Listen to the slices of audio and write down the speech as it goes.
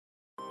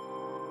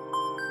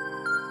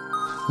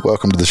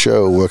Welcome to the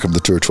show. Welcome to the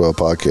Tour 12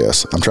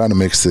 podcast. I'm trying to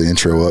mix the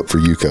intro up for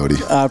you, Cody.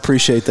 I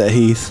appreciate that,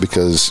 Heath.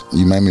 Because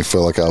you made me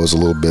feel like I was a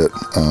little bit,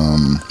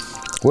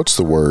 what's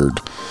the word?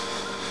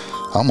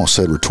 I almost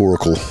said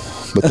rhetorical,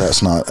 but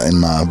that's not in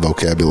my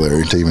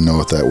vocabulary to even know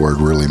what that word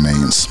really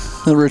means.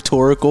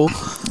 Rhetorical?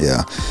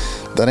 Yeah.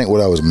 That ain't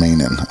what I was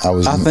meaning.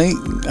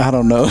 I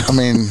don't know. I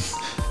mean,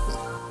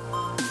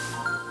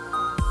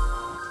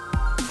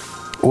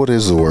 what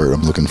is the word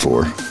I'm looking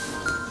for?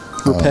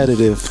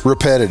 Repetitive.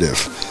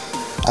 Repetitive.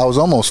 I was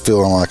almost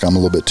feeling like I'm a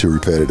little bit too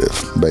repetitive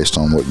based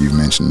on what you've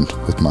mentioned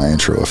with my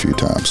intro a few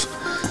times.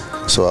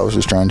 So I was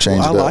just trying to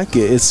change it up. I like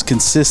it. It's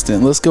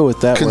consistent. Let's go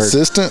with that word.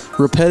 Consistent?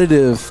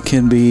 Repetitive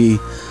can be...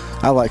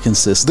 I like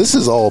consistent. This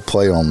is all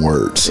play on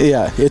words.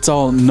 Yeah, it's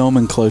all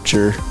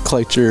nomenclature.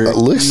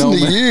 Listen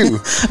to you.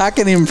 I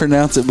can't even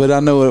pronounce it, but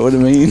I know what it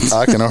means.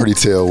 I can already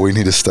tell we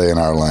need to stay in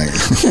our lane.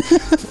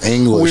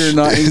 English. We're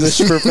not English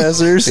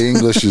professors.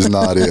 English is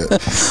not it.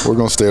 We're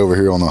going to stay over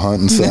here on the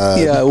hunting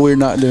side. Yeah, we're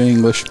not doing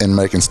English. And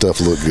making stuff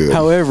look good.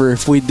 However,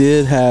 if we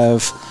did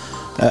have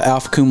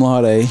Alpha Cum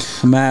Laude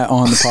Matt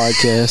on the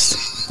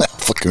podcast.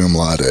 Alpha Cum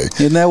Laude.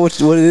 Isn't that what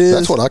it is?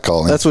 That's what I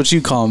call him. That's what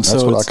you call him.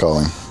 That's what I call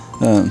him.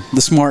 The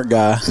smart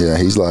guy. Yeah,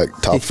 he's like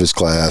top of his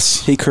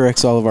class. He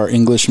corrects all of our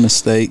English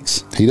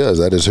mistakes. He does.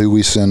 That is who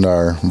we send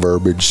our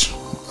verbiage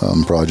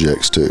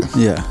projects to.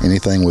 Yeah.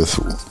 Anything with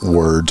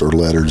words or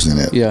letters in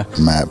it. Yeah.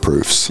 Matt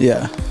proofs.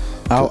 Yeah.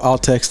 I'll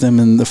text him,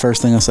 and the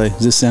first thing I say,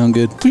 does this sound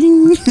good?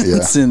 Bing!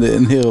 Yeah. Send it,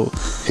 and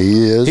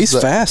he's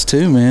fast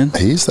too, man.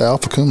 He's the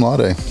Alpha Cum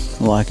Laude.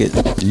 I like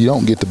it. You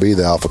don't get to be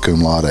the Alpha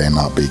Cum Laude and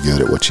not be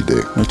good at what you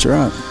do. That's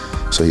right.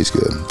 So he's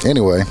good.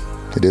 Anyway,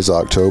 it is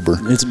October.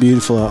 It's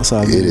beautiful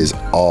outside. It is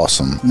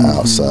awesome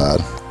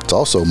outside. It's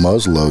also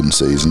muzzleloading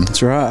season.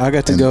 That's right. I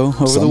got to go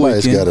over the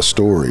weekend. Somebody's got a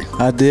story.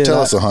 I did. Tell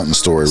us a hunting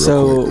story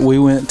real quick. So we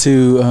went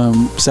to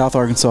South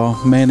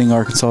Arkansas, Manning,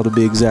 Arkansas to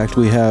be exact.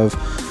 We have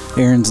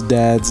Aaron's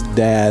dad's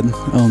dad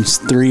owns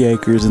 3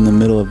 acres in the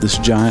middle of this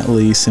giant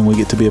lease, and we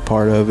get to be a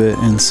part of it.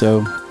 And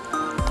so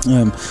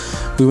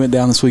we went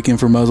down this weekend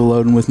for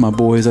muzzleloading with my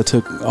boys. I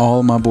took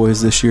all of my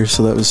boys this year,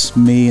 so that was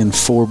me and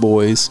 4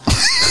 boys.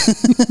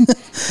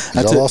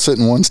 Y'all all sit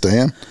in one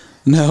stand?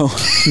 No.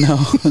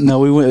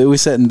 We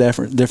sat in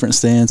different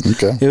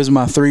stands. Okay. It was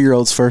my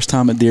 3-year-old's first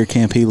time at deer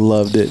camp. He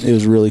loved it. It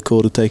was really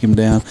cool to take him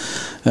down.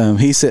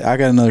 I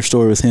got another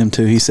story with him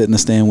too. He sat in the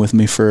stand with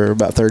me for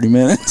about 30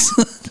 minutes.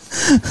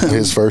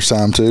 His first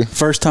time too?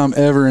 First time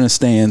ever in a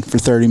stand for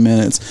 30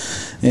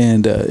 minutes.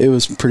 And it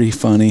was pretty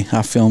funny.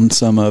 I filmed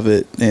some of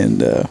it, and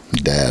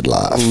Dad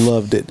life.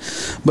 Loved it.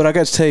 But I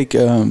got to take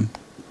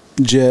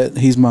Jet.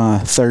 He's my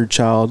 3rd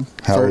child.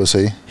 How old is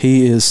he?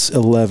 He is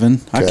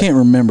 11. Okay. I can't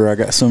remember. I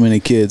got so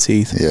many kids,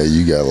 Heath. Yeah,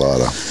 you got a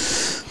lot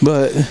of.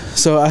 But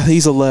so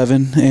he's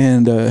 11,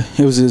 and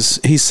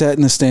he sat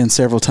in the stand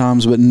several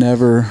times, but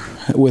never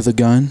with a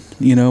gun,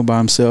 by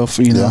himself.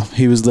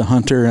 He was the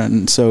hunter,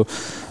 and so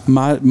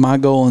my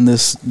goal in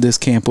this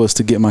camp was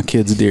to get my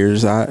kids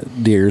deers.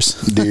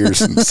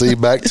 See,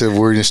 back to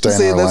where you stay.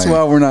 See, that's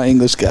why we're not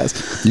English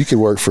guys. You could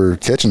work for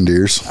catching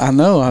deers. I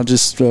know. I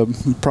just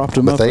propped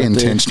them up. But they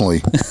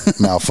intentionally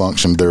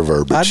malfunctioned their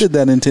verbiage. I did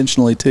that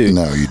intentionally too.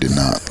 No, you did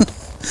not.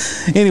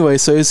 Anyway,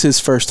 so it's his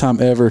first time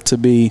ever to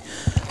be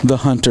the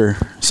hunter,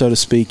 so to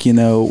speak,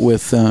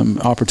 with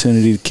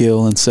opportunity to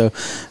kill. And so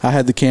I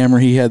had the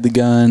camera, he had the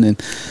gun,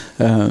 and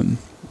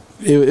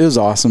it was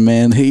awesome,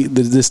 man.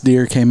 This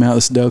doe came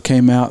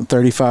out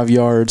 35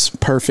 yards,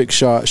 perfect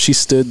shot. She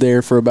stood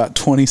there for about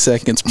 20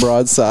 seconds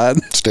broadside.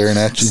 Staring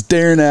at you?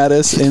 Staring at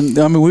us. And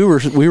I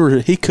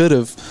mean, he could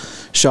have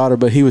shot her,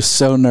 but he was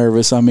so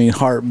nervous. I mean,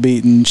 heart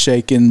beating,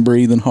 shaking,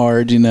 breathing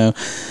hard,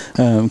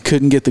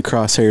 couldn't get the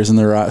crosshairs in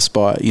the right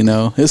spot,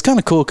 It was kind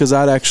of cool because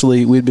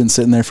we'd been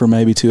sitting there for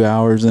maybe 2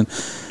 hours, and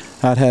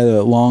I'd had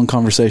a long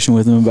conversation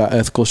with him about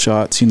ethical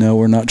shots.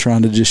 We're not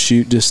trying to just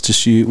shoot to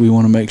shoot. We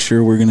want to make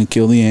sure we're going to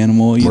kill the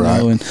animal,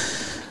 know,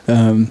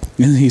 and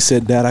he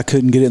said, Dad, I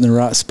couldn't get it in the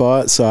right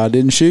spot, so I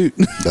didn't shoot.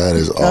 That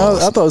is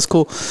awesome. I thought it was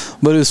cool,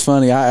 but it was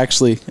funny. I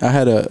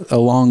had a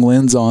long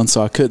lens on,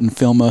 so I couldn't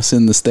film us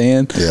in the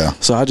stand. Yeah.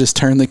 So I just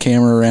turned the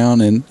camera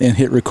around and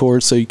hit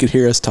record so you could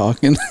hear us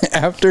talking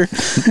after,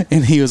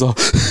 and he was all...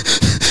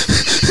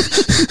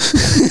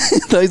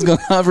 thought he's going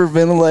to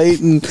hyperventilate,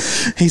 and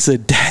he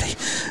said, Daddy,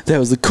 that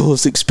was the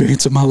coolest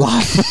experience of my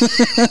life.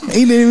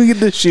 He didn't even get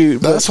to shoot.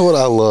 That's what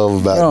I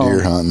love about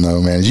deer hunting,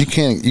 though, man. You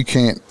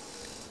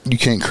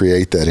can't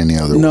create that any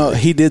other way. No,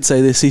 he did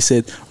say this. He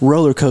said,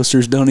 roller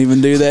coasters don't even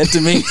do that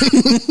to me.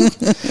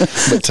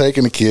 But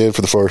taking a kid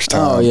for the first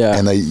time,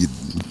 and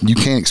you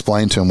can't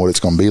explain to them what it's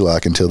going to be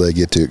like until they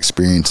get to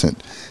experience it.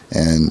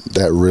 And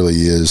that really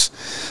is,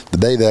 the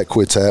day that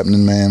quits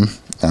happening, man,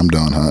 I'm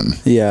done hunting.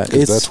 Yeah.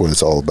 That's what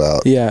it's all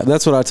about. Yeah,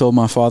 that's what I told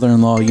my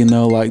father-in-law,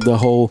 like the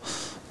whole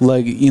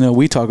like,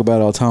 we talk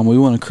about it all the time. We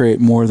want to create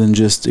more than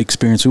just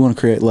experience. We want to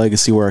create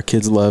legacy where our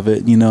kids love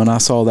it, and I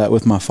saw that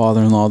with my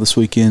father-in-law this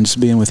weekend, just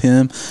being with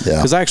him.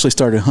 Because I actually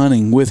started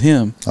hunting with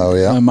him. Oh,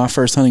 yeah? My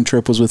first hunting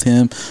trip was with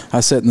him.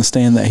 I sat in the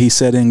stand that he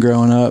sat in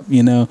growing up,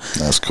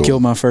 That's cool.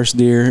 Killed my first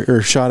deer,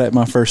 or shot at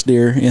my first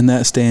deer in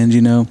that stand,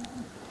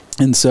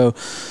 And so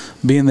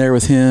being there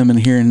with him and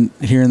hearing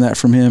that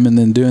from him, and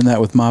then doing that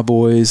with my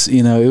boys,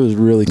 it was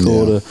really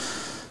cool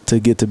to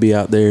get to be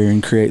out there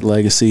and create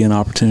legacy and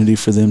opportunity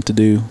for them to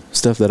do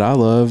stuff that I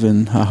love,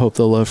 and I hope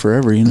they'll love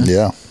forever,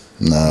 Yeah.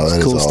 No, that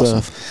is cool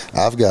awesome stuff.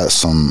 I've got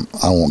some,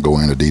 I won't go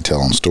into detail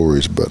on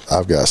stories, but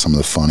I've got some of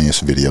the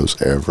funniest videos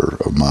ever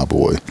of my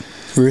boy.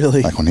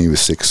 Really? Like when he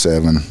was 6,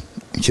 7,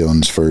 killing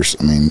his first,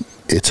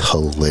 it's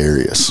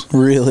hilarious.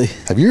 Really?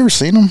 Have you ever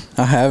seen him?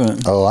 I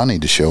haven't. Oh, I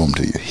need to show him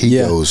to you.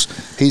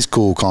 He's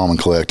cool, calm, and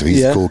collective.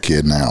 He's a cool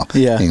kid now.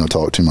 Yeah. He ain't going to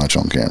talk too much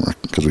on camera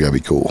because we got to be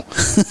cool.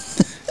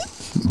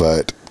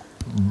 But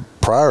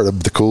prior to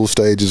the cool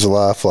stages of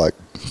life, like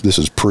this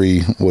is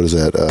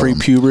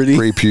pre-puberty.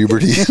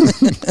 Pre-puberty.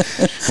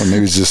 When he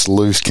was just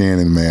loose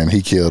cannon, man.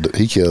 He killed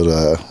here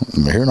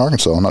in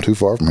Arkansas, not too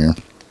far from here,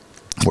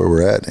 where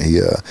we're at.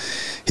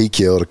 He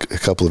killed a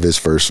couple of his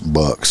first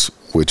bucks,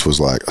 which was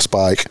like a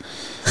spike,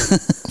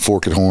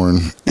 forked horn,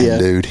 and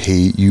dude,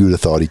 you would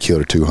have thought he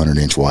killed a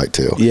 200-inch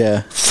whitetail.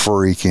 Yeah.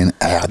 Freaking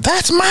out.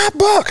 That's my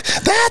buck.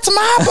 That's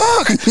my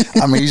buck.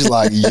 He's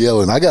like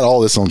yelling. I got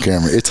all this on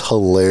camera. It's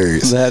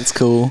hilarious. That's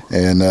cool.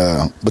 And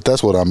but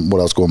that's what I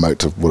was going back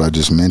to what I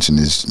just mentioned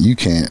is you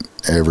can't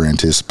ever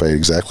anticipate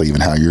exactly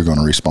even how you're going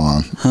to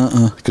respond.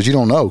 Because you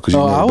don't know.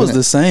 I was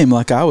the same.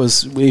 Like I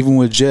was, even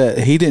with Jet,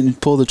 he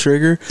didn't pull the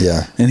trigger.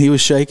 Yeah. And he was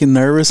shaking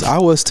nervous. I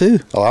was too.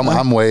 Oh,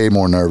 I'm way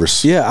more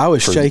nervous. Yeah, I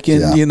was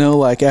shaking,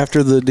 like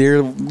after the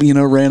deer,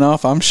 ran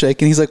off, I'm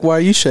shaking. He's like, why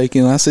are you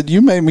shaking? And I said,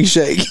 you made me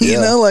shake.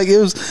 Like it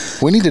was.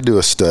 We need to do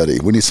a study.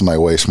 We need somebody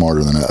way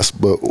smarter than us.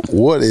 But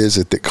what is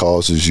it that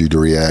causes you to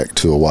react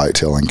to a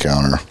whitetail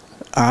encounter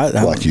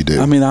like you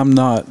do? I'm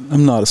not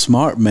a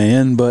smart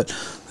man, but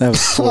that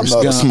was Forrest I'm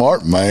not Gump. a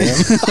smart man.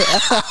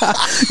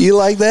 You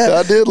like that?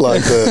 I did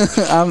like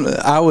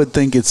that. I would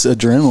think it's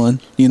adrenaline.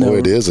 Well,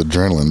 it is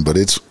adrenaline, but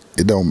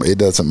it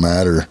doesn't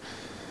matter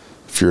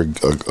if you're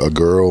a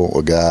girl,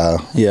 a guy,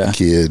 a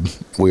kid.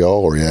 We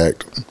all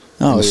react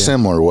in a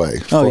similar way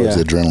as far as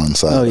the adrenaline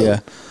side. Oh yeah.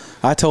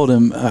 I told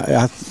him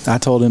I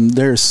told him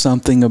there's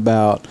something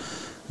about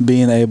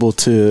being able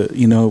to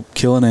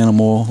kill an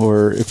animal,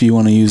 or if you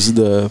want to use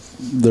the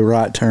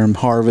right term,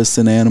 harvest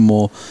an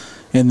animal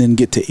and then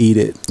get to eat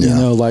it.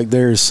 Like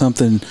there's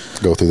something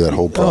go through that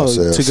whole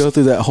process. To go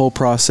through that whole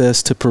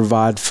process to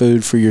provide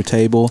food for your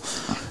table.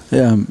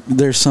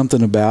 There's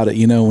something about it,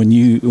 when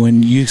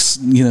you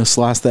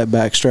slice that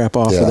back strap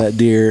off of that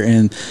deer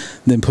and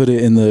then put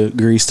it in the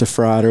grease to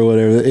fry it or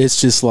whatever. It's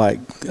just like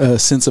a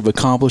sense of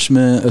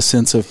accomplishment, a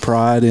sense of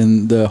pride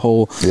in the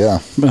whole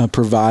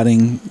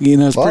providing.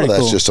 It's a lot pretty of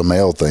that's cool. just a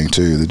male thing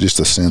too. Just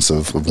a sense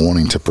of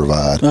wanting to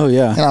provide. Oh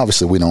yeah, and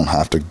obviously we don't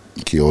have to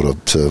kill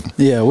to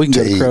we can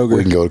go to Kroger.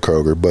 We can go to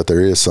Kroger, but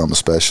there is something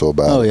special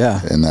about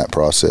it in that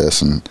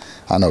process. And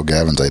I know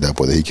Gavin's ate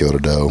up with it. He killed a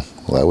doe.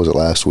 Well, was it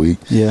last week?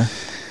 Yeah.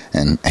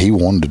 And he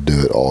wanted to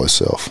do it all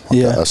himself.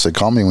 I said,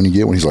 call me when you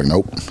get one. He's like,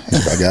 nope.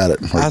 He's like, I got it.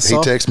 He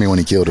texted me when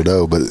he killed a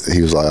doe, but I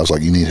was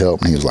like, you need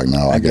help? And he was like,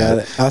 no, I got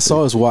it. I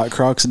saw his white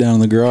Crocs down in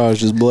the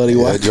garage, just bloody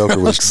white that Joker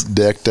Crocs. was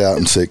decked out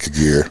in sitka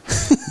gear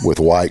with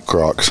white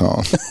Crocs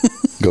on.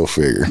 Go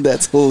figure.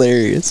 That's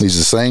hilarious. He's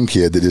the same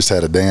kid that just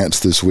had a dance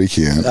this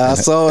weekend. I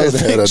saw it.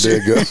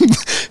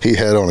 He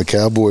had on a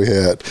cowboy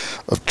hat,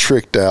 a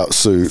tricked out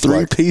suit,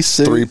 three-piece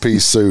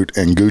suit,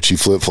 and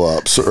Gucci flip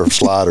flops or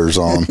sliders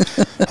on.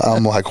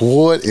 I'm like,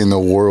 what in the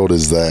world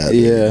is that?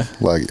 Yeah.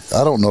 Like,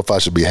 I don't know if I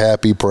should be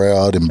happy,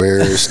 proud,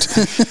 embarrassed.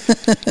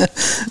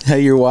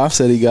 Hey, your wife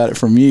said he got it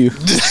from you.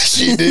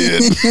 She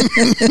did.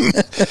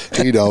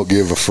 He don't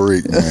give a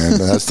freak, man.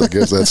 I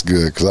guess that's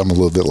good because I'm a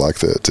little bit like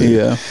that too.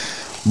 Yeah.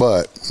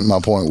 But my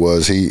point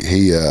was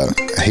he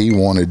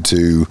wanted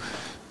to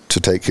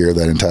take care of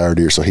that entire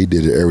deer, so he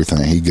did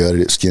everything. He gutted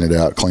it, skinned it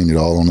out, cleaned it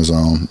all on his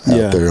own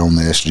out there on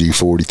the SG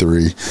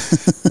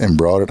 43 and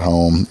brought it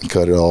home,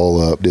 cut it all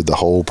up, did the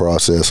whole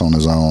process on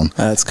his own.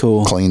 That's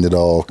cool. Cleaned it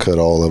all, cut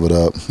all of it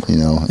up,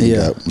 He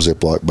got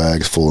Ziploc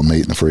bags full of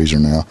meat in the freezer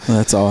now.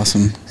 That's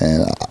awesome.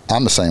 And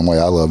I'm the same way.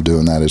 I love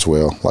doing that as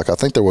well. Like, I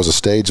think there was a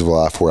stage of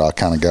life where I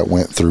kind of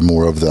went through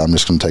more of I'm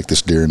just going to take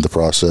this deer into the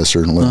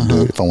processor and let him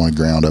do it if I want to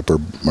ground up or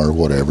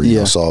whatever,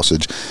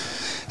 sausage.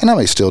 And I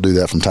may still do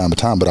that from time to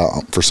time,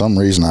 but for some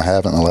reason I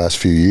haven't in the last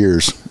few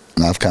years.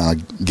 And I've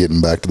kind of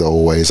getting back to the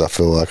old ways. I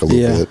feel like a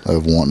little bit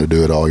of wanting to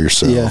do it all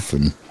yourself. Yeah.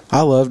 And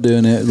I love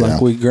doing it. Like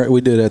we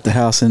do it at the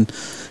house, and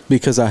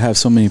because I have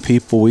so many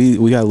people, we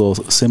got a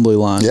little assembly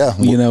line. Yeah.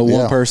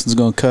 One person's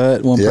going to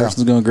cut, one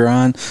person's going to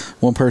grind,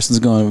 one person's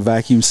going to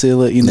vacuum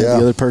seal it. The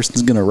other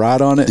person's going to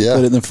ride on it, and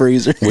put it in the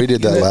freezer. We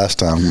did that last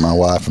time. My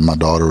wife and my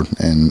daughter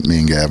and me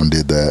and Gavin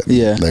did that.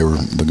 Yeah.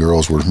 The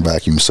girls were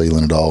vacuum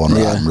sealing it all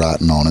and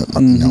writing on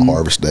it,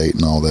 harvest date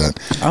and all that.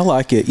 I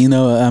like it.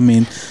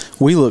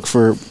 We look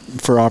for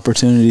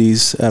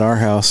opportunities at our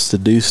house to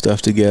do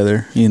stuff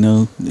together,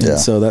 and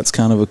so that's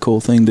kind of a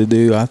cool thing to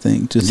do, I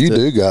think. You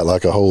do got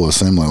like a whole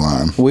assembly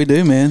line. We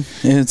do, man.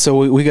 And so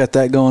we got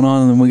that going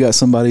on, and then we got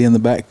somebody in the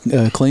back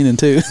cleaning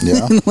too.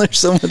 Yeah. There's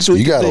so much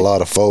you got a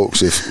lot of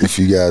folks. If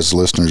you guys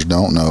listeners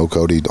don't know,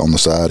 Cody on the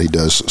side, he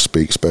does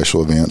speak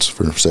special events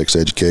for sex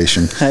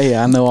education. Hey,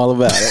 I know all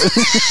about it.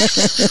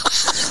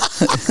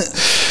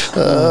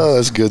 Oh,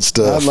 that's good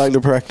stuff. I'd like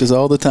to practice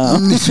all the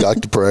time. You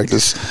like to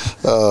practice.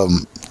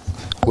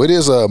 It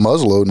is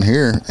muzzleloading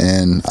here,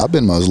 and I've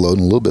been muzzleloading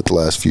a little bit the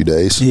last few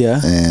days.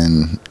 Yeah.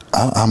 And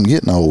I'm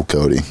getting old,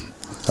 Cody.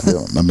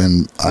 I've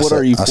been.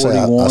 Are you,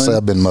 41? I say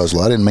I've been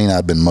muzzleloading. I didn't mean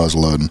I'd been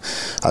muzzleloading.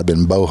 I'd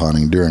been bow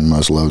hunting during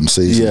muzzleloading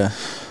season. Yeah.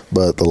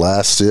 But the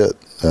last sit,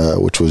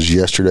 which was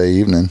yesterday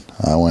evening,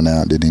 I went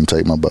out and didn't even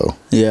take my bow.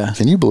 Yeah.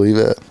 Can you believe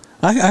that?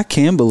 I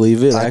can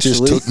believe it, I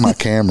actually. just took my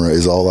camera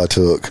is all I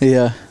took.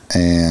 Yeah.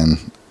 And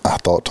I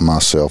thought to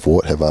myself,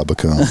 what have I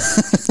become?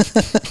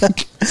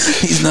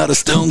 He's not a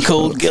stone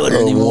cold killer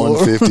anymore.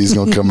 150 is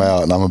going to come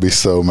out, and I'm going to be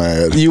so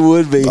mad. You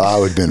would be. I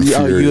would have been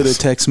furious. You would have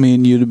texted me,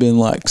 and you'd have been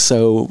like,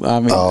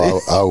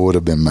 I would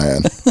have been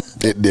mad.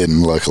 It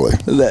didn't, luckily.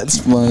 That's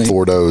funny.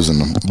 4 does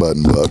and a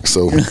button buck,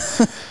 so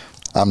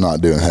I'm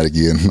not doing that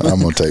again.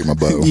 I'm going to take my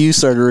bow. You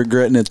started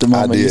regretting it the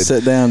moment you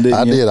sat down,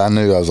 didn't you? I did. I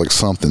knew. I was like,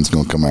 something's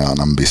going to come out, and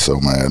I'm going to be so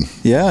mad.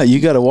 Yeah,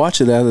 you got to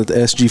watch it out at the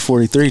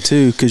SG43,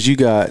 too, because you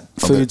got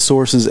food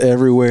sources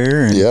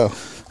everywhere.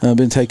 And I've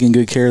been taking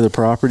good care of the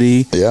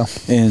property. Yeah.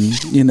 And,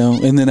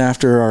 and then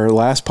after our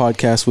last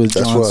podcast with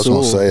John Sewell. That's what I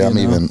was going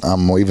to say.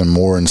 I'm even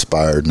more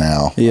inspired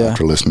now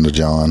after listening to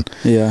John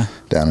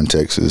down in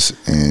Texas.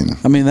 And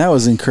I mean, that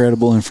was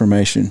incredible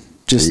information.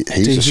 Just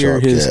he's a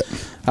sharp cat.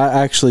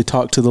 I actually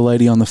talked to the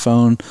lady on the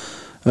phone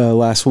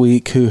last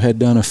week who had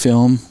done a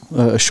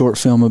short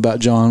film about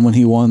John when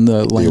he won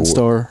the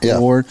Landstar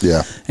Award.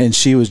 Yeah. And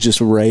she was just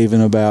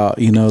raving about,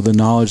 the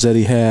knowledge that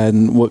he had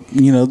and what,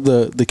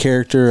 the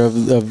character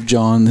of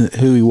John,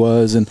 who he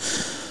was and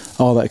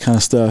all that kind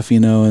of stuff,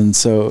 And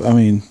so, I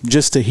mean,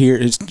 just to hear,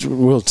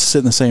 we'll sit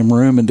in the same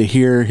room and to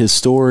hear his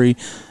story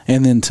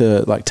and then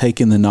to like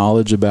take in the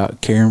knowledge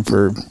about caring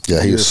for.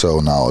 Yeah, he was so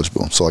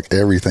knowledgeable. So like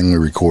everything we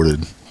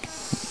recorded,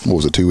 what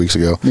was it, 2 weeks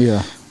ago?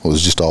 Yeah.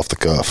 Was just off the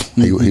cuff.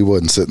 Mm-hmm. He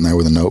wasn't sitting there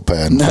with a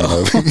notepad in front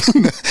of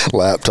him,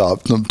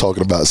 laptop,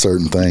 talking about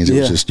certain things. It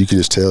was just, you could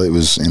just tell it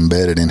was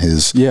embedded in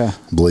his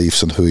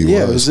beliefs and who he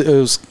was. It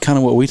was kind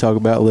of what we talk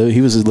about. He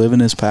was living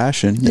his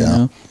passion. You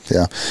know?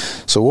 Yeah.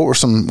 So what were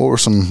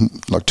some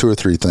like 2 or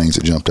 3 things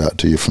that jumped out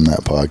to you from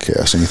that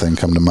podcast? Anything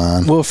come to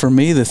mind? Well, for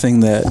me, the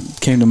thing that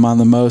came to mind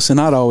the most, and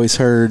I'd always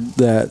heard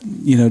that,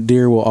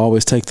 deer will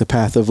always take the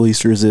path of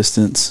least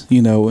resistance,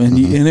 and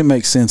and it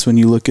makes sense when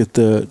you look at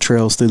the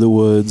trails through the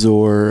woods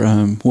or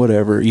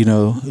whatever,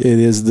 it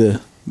is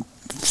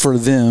for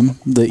them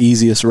the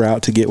easiest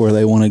route to get where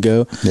they want to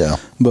go. Yeah.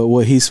 But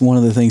one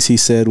of the things he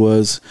said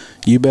was,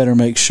 you better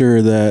make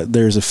sure that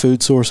there's a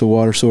food source, a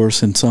water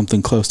source, and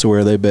something close to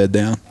where they bed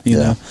down, you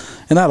know.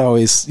 And I'd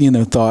always,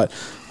 thought,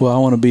 well, I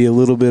want to be a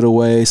little bit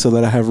away so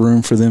that I have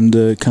room for them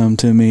to come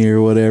to me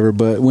or whatever.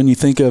 But when you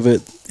think of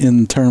it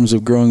in terms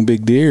of growing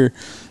big deer,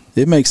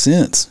 it makes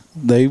sense.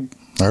 They're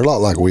a lot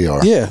like we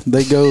are. Yeah,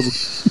 they go.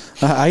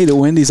 I eat at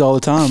Wendy's all the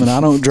time, and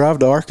I don't drive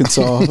to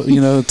Arkansas,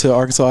 to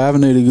Arkansas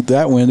Avenue to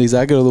that Wendy's.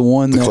 I go to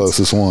the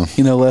closest one,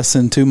 less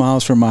than 2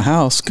 miles from my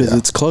house because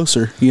it's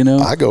closer.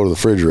 I go to the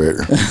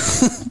refrigerator,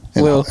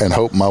 and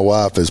hope my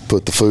wife has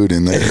put the food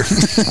in there.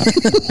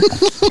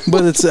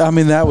 But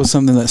that was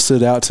something that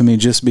stood out to me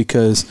just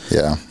because,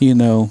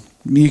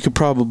 you could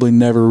probably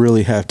never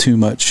really have too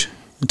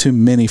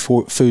many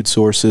food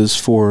sources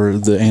for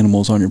the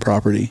animals on your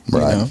property,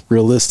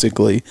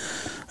 realistically.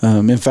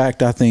 In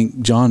fact, I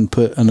think John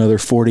put another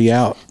 40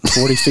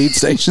 feed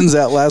stations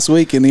out last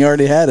week, and he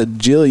already had a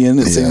jillion.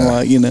 It seemed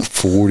like,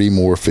 40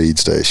 more feed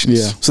stations.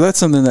 Yeah. So that's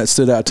something that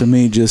stood out to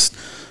me. Just,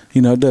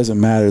 it doesn't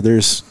matter.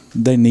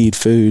 They need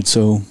food,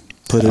 so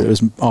put it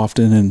as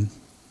often and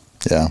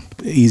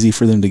easy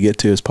for them to get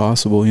to as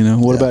possible.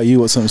 What about you?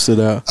 What something stood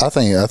out? I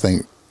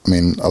think.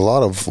 A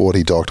lot of what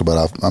he talked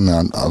about, a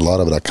lot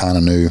of it I kind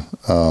of knew,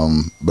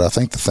 but I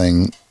think the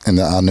thing, and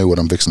I knew what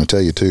I'm fixing to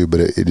tell you too, but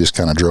it just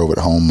kind of drove it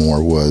home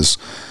more, was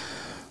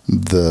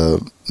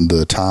the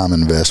time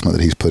investment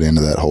that he's put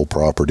into that whole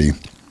property.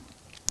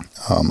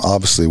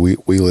 Obviously, we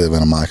live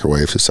in a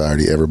microwave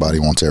society. Everybody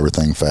wants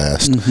everything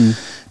fast,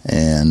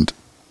 and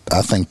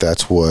I think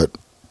that's what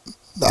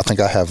I think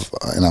I have,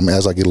 and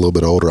as I get a little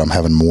bit older, I'm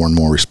having more and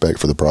more respect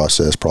for the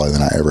process probably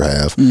than I ever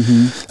have.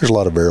 Mm-hmm. There's a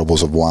lot of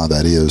variables of why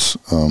that is.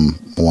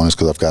 One is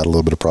because I've got a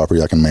little bit of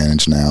property I can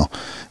manage now,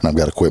 and I've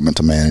got equipment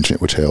to manage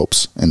it, which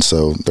helps. And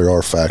so there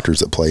are factors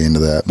that play into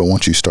that. But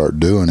once you start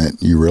doing it,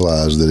 you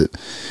realize that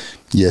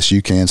yes,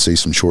 you can see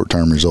some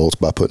short-term results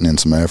by putting in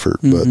some effort,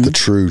 but the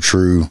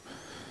true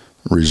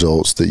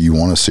results that you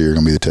want to see are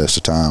going to be the test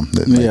of time.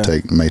 That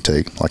may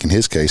take. Like in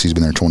his case, he's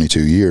been there 22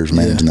 years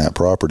managing that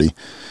property,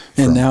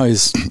 and now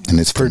he's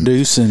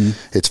producing.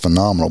 It's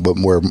phenomenal. But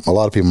where a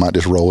lot of people might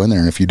just roll in there,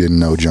 and if you didn't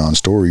know John's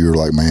story, you were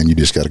like, "Man, you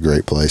just got a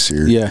great place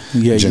here.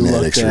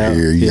 Genetics are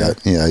here.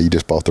 You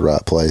just bought the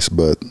right place."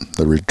 But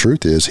the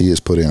truth is, he has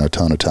put in a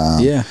ton of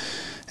time. Yeah.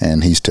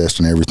 And he's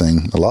testing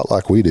everything a lot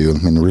like we do. I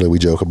mean, really, we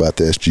joke about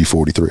the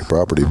SG43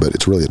 property, but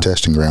it's really a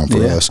testing ground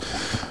for us,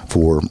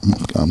 for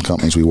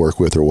companies we work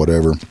with or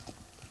whatever.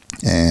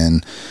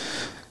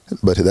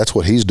 But that's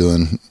what he's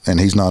doing,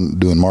 and he's not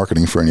doing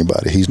marketing for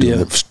anybody. He's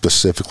doing it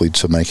specifically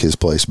to make his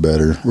place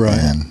better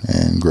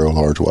and grow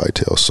large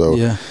whitetails. So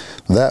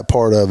that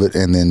part of it,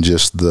 and then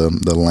just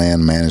the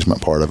land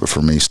management part of it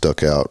for me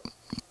stuck out,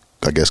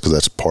 I guess, because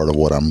that's part of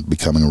what I'm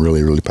becoming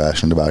really, really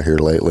passionate about here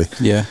lately.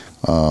 Yeah.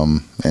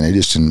 And it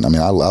just, I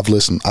mean,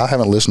 I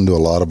haven't listened to a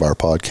lot of our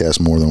podcasts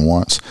more than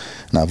once,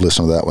 and I've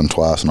listened to that one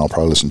twice, and I'll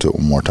probably listen to it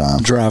one more time.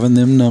 Driving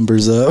them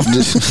numbers up.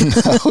 No,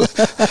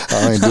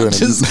 I ain't doing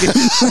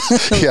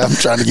it. I'm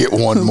trying to get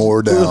one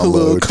more download. A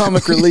little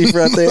comic relief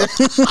right there.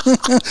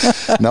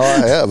 No,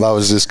 I have. I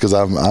was just, because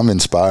I'm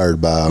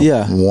inspired by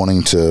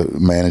wanting to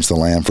manage the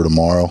land for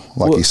tomorrow,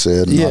 like he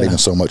said, not even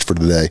so much for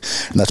today.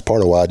 And that's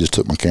part of why I just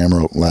took my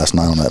camera last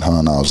night on that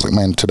hunt. I was like,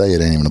 man, today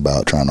it ain't even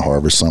about trying to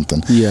harvest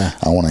something. Yeah.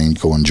 I want to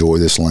go enjoy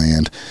this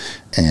land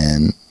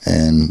and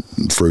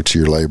fruits of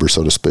your labor,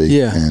 so to speak,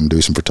 and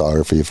do some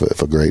photography.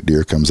 If a great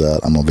deer comes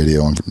out, I'm going to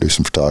video and do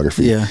some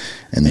photography, and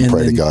then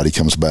pray to God he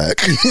comes back.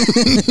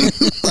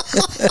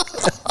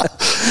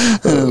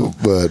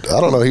 But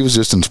I don't know, he was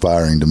just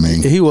inspiring to me.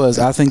 He was.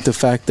 I think the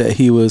fact that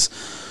he was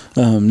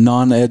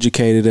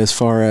non-educated as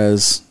far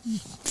as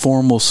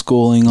formal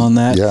schooling on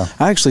that.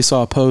 I actually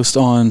saw a post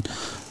on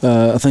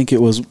I think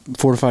it was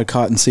Fortified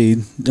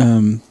Cottonseed,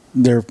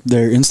 their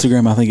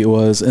Instagram, I think it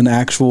was, an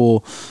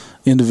actual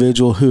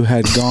individual who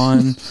had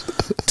gone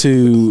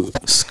to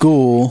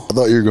school. I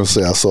thought you were going to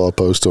say I saw a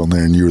post on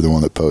there and you were the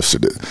one that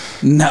posted it.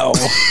 No,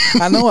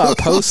 I know I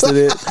posted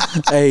it.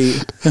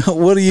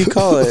 What do you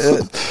call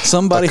it?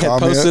 Somebody had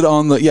posted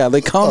on the,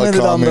 they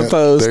commented on the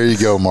post. There you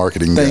go,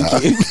 marketing guy.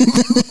 Thank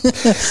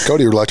you.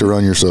 Cody would like to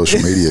run your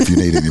social media if you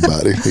need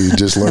anybody. He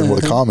just learned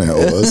what a comment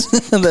was.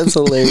 That's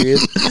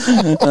hilarious.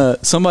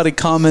 Somebody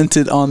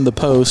commented on the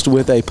post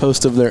with a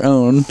post of their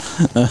own.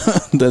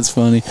 That's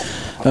funny.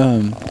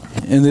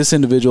 And this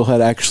individual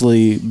had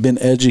actually been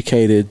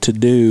educated to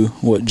do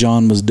what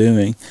John was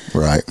doing.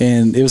 Right.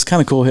 And it was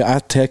kind of cool. I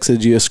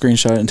texted you a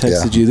screenshot and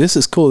texted you, this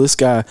is cool. This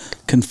guy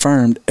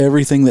confirmed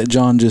everything that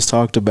John just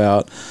talked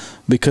about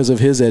because of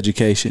his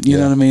education. You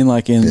know what I mean?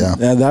 Like,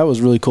 that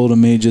was really cool to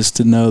me, just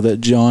to know that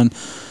John,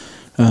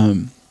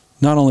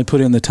 not only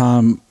put in the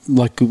time,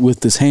 like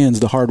with his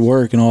hands, the hard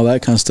work and all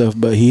that kind of stuff,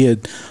 but he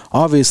had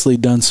obviously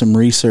done some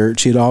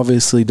research. He had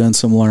obviously done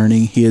some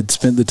learning. He had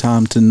spent the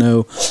time to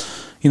know,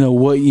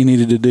 what you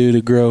needed to do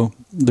to grow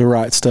the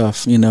right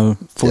stuff,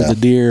 for the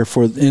deer,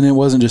 and it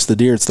wasn't just the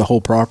deer, it's the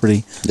whole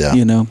property,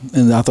 and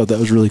I thought that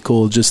was really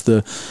cool. Just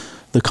the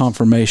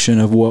confirmation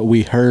of what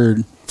we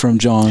heard from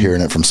John.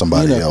 Hearing it from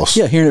somebody else.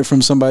 Yeah. Hearing it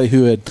from somebody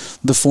who had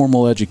the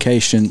formal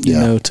education,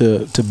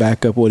 to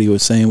back up what he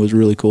was saying was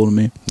really cool to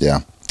me. Yeah.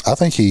 I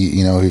think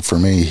for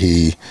me,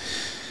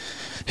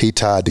 he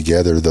tied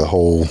together the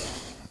whole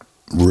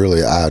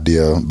really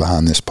idea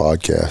behind this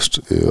podcast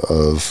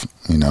of,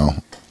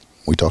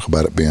 we talk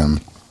about it being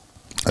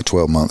a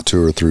 12-month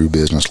tour through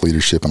business,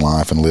 leadership, and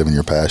life, and living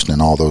your passion in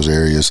all those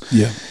areas.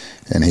 Yeah.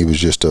 And he was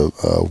just a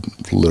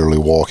literally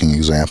walking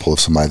example of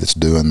somebody that's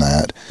doing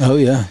that. Oh,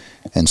 yeah.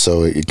 And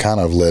so it kind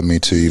of led me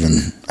to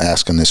even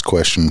asking this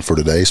question for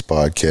today's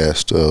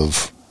podcast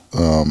of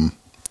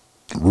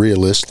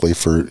realistically,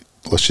 for,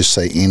 let's just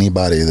say,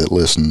 anybody that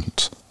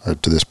listens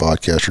to this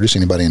podcast, or just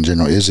anybody in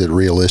general, is it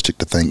realistic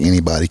to think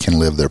anybody can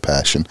live their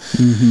passion?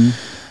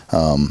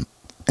 Mm-hmm.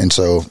 And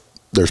so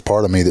there's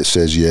part of me that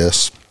says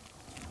yes.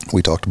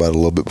 We talked about it a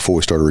little bit before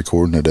we started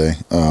recording today.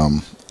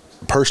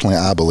 Personally,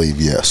 I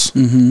believe yes.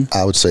 Mm-hmm.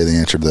 I would say the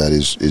answer to that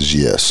is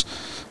yes.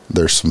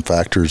 There's some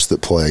factors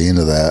that play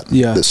into that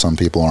that some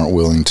people aren't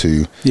willing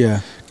to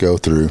go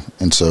through.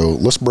 And so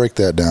let's break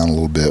that down a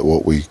little bit,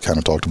 what we kind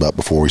of talked about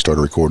before we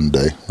started recording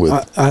today.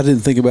 I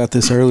didn't think about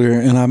this earlier,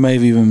 and I may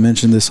have even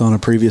mentioned this on a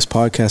previous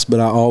podcast, but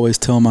I always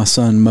tell my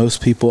son,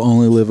 most people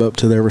only live up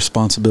to their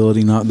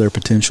responsibility, not their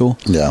potential.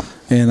 Yeah.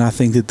 And I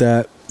think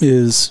that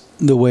is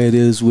the way it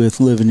is with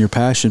living your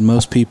passion.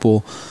 Most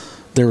people,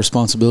 their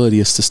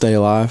responsibility is to stay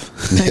alive,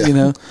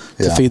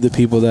 to feed the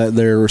people that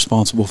they're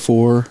responsible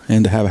for,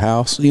 and to have a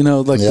house,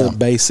 the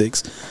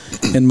basics.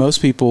 And most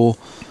people,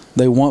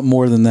 they want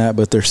more than that,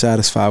 but they're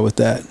satisfied with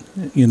that,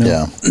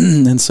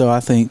 And so I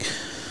think,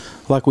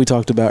 like we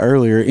talked about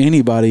earlier,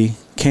 anybody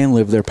can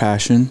live their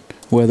passion,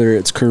 whether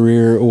it's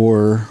career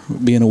or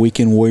being a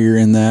weekend warrior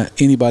in that.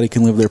 Anybody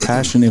can live their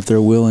passion if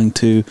they're willing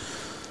to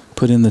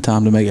put in the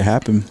time to make it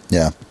happen.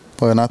 Yeah.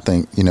 Well, and I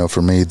think, you know,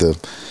 for me,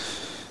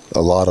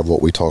 a lot of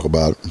what we talk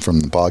about from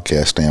the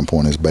podcast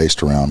standpoint is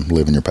based around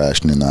living your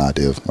passion in the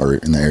idea of, or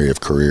in the area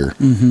of career.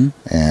 Mm-hmm.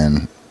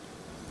 And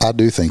I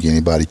do think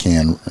anybody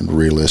can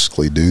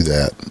realistically do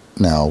that.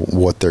 Now,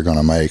 what they're going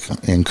to make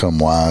income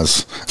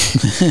wise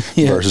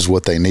versus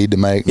what they need to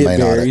make may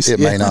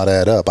not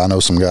add up. I know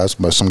some guys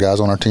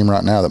on our team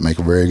right now that make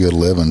very good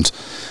livings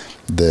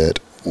that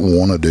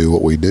want to do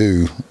what we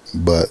do,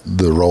 but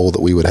the role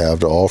that we would have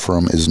to offer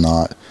them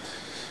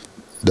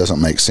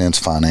doesn't make sense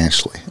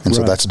financially. And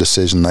so that's a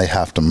decision they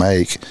have to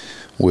make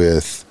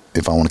with,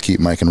 if I want to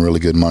keep making really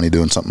good money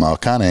doing something I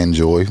kind of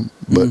enjoy,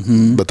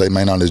 but they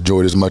may not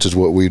enjoy it as much as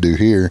what we do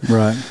here.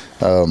 Right.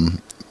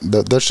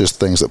 That's just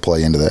things that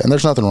play into that. And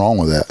there's nothing wrong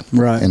with that.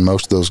 Right. And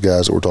most of those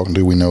guys that we're talking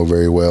to, we know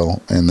very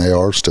well, and they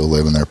are still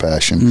living their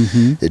passion.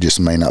 Mm-hmm. It just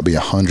may not be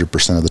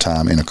 100% of the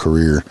time in a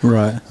career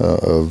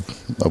of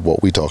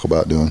what we talk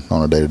about doing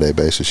on a day-to-day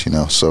basis, you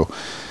know. So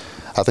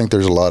I think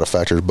there's a lot of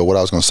factors. But what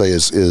I was going to say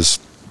is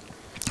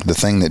the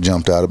thing that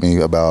jumped out at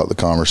me about the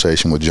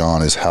conversation with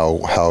John is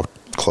how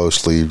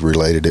closely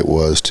related it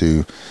was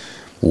to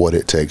what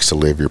it takes to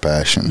live your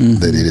passion. Mm-hmm.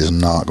 That it is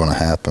not going to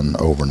happen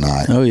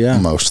overnight. Oh yeah,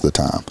 most of the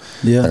time.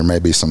 Yeah, there may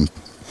be some.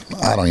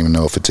 I don't even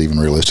know if it's even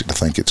realistic to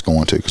think it's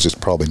going to, because it's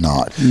probably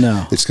not.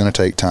 No, it's going to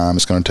take time.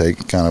 It's going to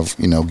take kind of,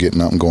 you know,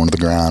 getting up and going to the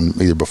grind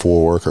either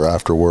before work or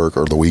after work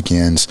or the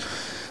weekends,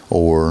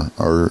 or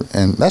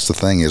and that's the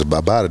thing is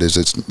about it is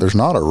there's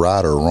not a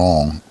right or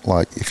wrong.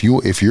 Like if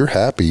you're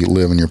happy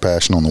living your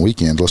passion on the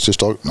weekend, let's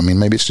just talk. I mean,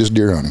 maybe it's just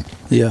deer hunting.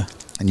 Yeah.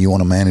 And you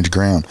want to manage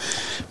ground.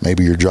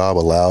 Maybe your job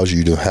allows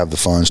you to have the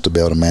funds to be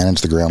able to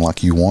manage the ground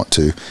like you want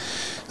to.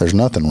 There's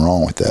nothing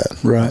wrong with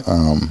that. Right.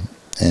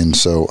 And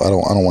so I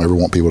don't ever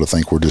want people to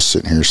think we're just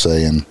sitting here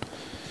saying,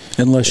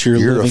 unless you're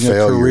living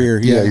a career.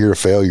 Yeah, you're a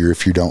failure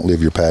if you don't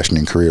live your passion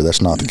in career.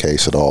 That's not the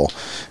case at all.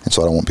 And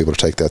so I don't want people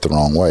to take that the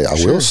wrong way. I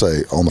will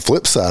say, on the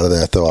flip side of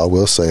that, though, I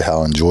will say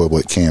how enjoyable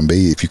it can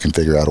be if you can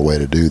figure out a way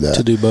to do that.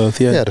 To do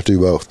both, yeah. Yeah, to do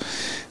both.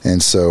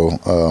 And so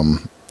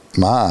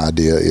my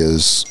idea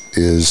is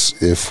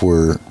if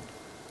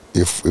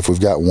we've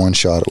got one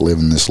shot at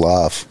living this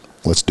life,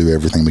 let's do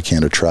everything we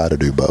can to try to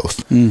do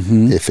both.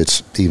 Mm-hmm. If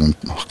it's even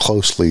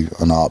closely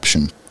an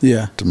option,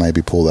 to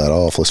maybe pull that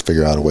off, let's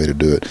figure out a way to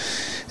do it.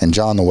 And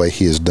John, the way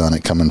he has done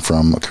it, coming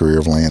from a career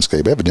of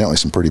landscape, evidently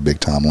some pretty big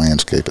time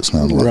landscape. It's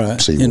not like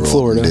SeaWorld, in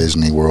Florida,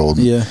 Disney World.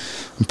 Yeah,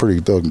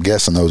 I'm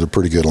guessing those are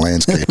pretty good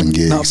landscaping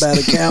gigs. Not bad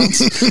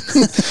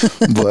accounts.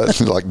 But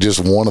like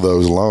just one of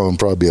those alone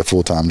probably be a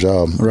full-time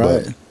job.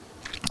 Right.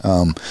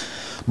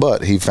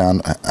 But he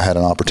had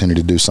an opportunity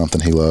to do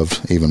something he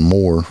loved even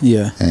more.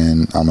 Yeah.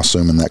 And I'm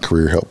assuming that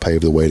career helped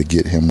pave the way to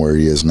get him where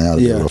he is now, to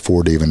be able to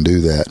afford to even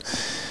do that.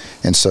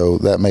 And so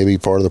that may be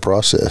part of the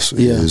process,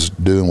 is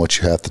doing what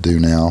you have to do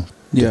now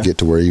to get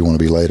to where you want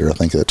to be later. I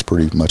think that's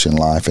pretty much in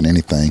life and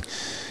anything,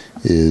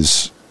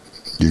 is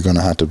you're going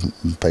to have to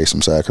pay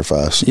some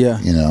sacrifice. Yeah.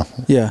 You know,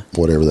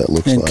 whatever that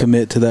looks like. And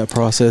commit to that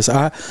process.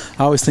 I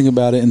always think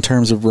about it in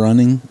terms of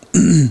running.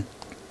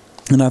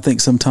 And I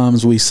think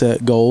sometimes we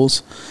set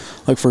goals.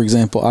 Like, for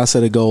example, I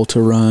set a goal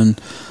to run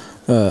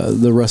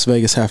the Las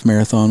Vegas Half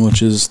Marathon,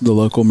 which is the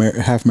local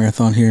half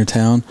marathon here in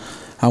town.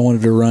 I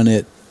wanted to run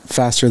it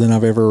faster than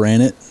I've ever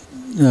ran it.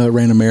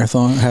 Ran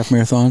a half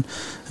marathon.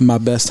 And my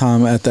best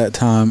time at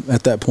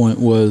that point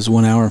was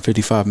 1 hour and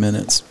 55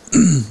 minutes,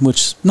 which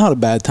is not a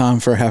bad time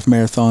for a half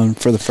marathon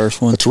for the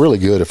first one. It's really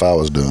good if I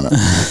was doing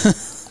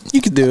it. You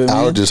could do it, man.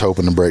 I was just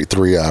hoping to break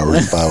 3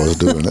 hours if I was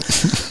doing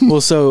it.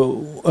 Well,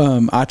 so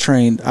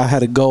I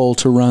had a goal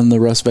to run the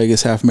Las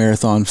Vegas Half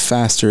Marathon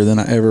faster than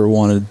I ever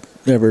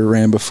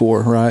ran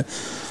before, right?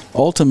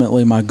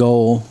 Ultimately, my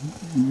goal,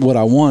 what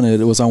I wanted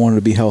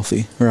to be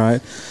healthy,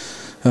 right?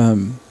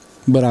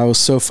 But I was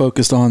so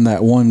focused on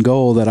that one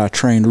goal that I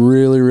trained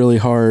really, really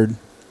hard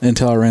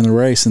until I ran the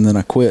race, and then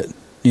I quit.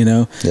 You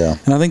know? Yeah.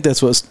 And I think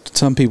that's what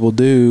some people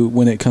do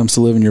when it comes to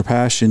living your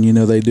passion. You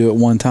know, they do it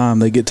one time,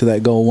 they get to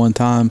that goal one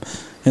time,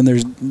 and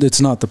it's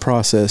not the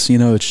process. You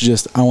know, it's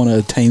just, I want to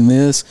attain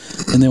this,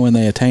 and then when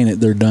they attain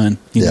it, they're done.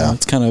 You know,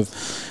 it's kind of,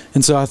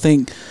 and so I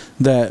think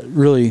that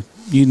really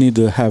you need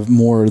to have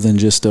more than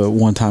just a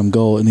one-time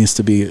goal. It needs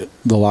to be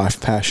the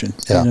life passion.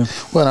 Yeah. You know?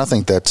 Well, and I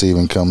think that's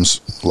even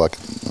comes like,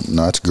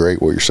 no, that's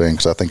great what you're saying,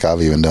 because I think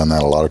I've even done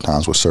that a lot of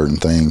times with certain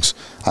things.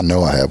 I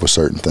know I have with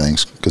certain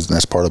things, because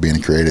that's part of being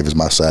creative, is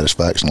my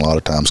satisfaction a lot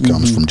of times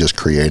comes from just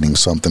creating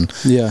something.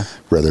 Yeah.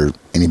 Whether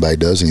anybody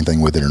does anything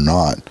with it or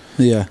not.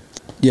 Yeah.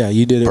 Yeah,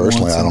 you did it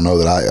personally. Once. I don't know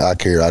that I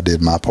care. I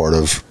did my part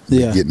of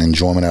getting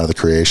enjoyment out of the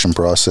creation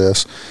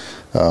process.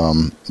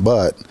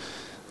 But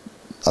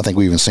I think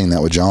we've even seen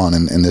that with John,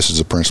 and this is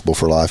a principle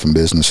for life and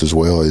business as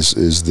well,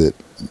 is that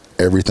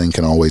everything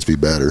can always be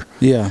better.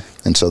 Yeah.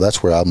 And so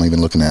that's where I'm even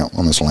looking at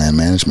on this land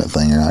management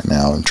thing right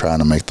now, and trying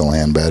to make the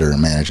land better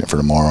and manage it for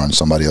tomorrow, and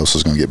somebody else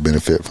is going to get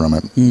benefit from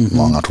it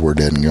long after we're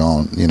dead and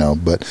gone, you know.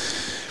 But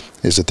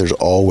is that there's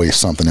always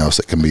something else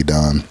that can be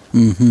done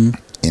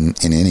in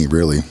any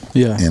really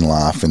in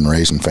life and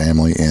raising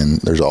family, and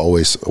there's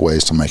always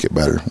ways to make it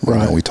better. Right.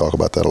 You know, we talk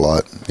about that a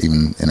lot,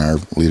 even in our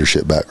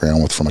leadership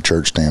background from a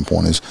church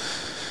standpoint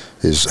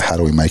is how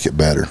do we make it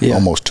better?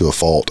 Almost to a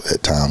fault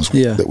at times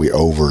that we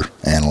over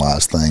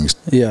analyze things.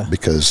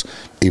 Because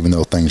even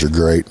though things are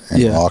great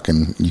and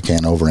rocking, you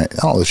can't I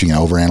don't know if you can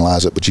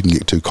overanalyze it, but you can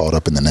get too caught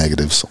up in the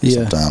negatives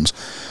sometimes.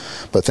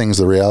 But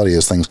the reality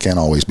is things can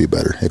always be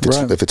better.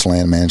 If it's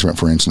land management,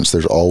 for instance,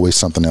 there's always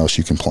something else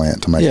you can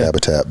plant to make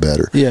habitat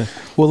better. Yeah.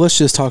 Well, let's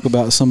just talk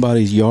about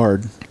somebody's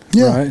yard.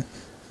 Yeah. Right?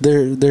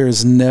 There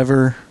is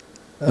never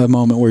a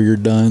moment where you're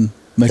done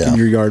making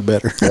your yard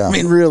better. Yeah. I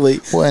mean, really.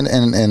 Well,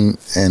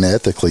 and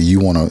ethically, you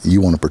want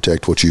to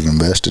protect what you've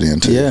invested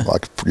into. Yeah.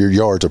 Like your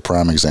yard's a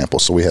prime example.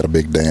 So we had a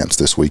big dance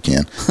this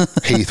weekend.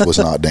 Heath was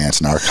not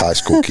dancing. Our high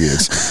school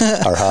kids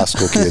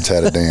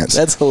had a dance.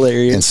 That's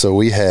hilarious. And so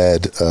we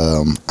had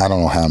I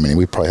don't know how many.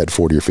 We probably had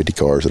 40 or 50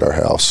 cars at our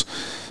house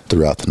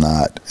throughout the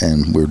night,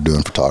 and we were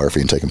doing photography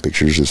and taking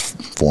pictures.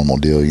 Just formal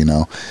deal, you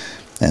know.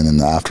 And then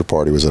the after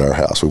party was at our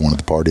house. We wanted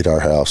the party at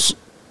our house,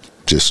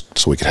 just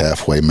so we could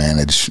halfway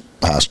manage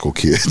high school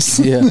kids.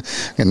 Yeah.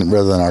 And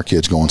rather than our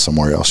kids going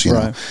somewhere else, you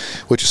know.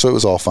 So it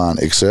was all fine,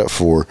 except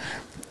for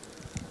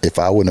if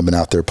I wouldn't have been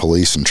out there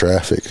policing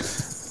traffic,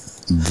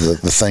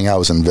 the thing I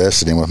was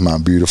invested in with my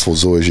beautiful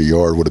Zoysia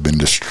yard would have been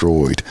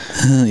destroyed.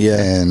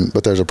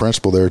 But there's a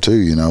principle there too,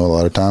 you know, a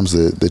lot of times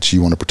that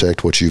you want to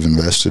protect what you've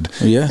invested.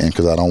 Yeah. And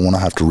because I don't want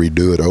to have to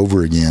redo it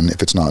over again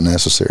if it's not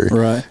necessary.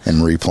 Right.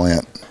 And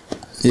replant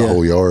the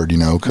whole yard, you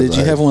know. Did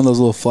you have one of those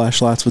little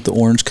flashlights with the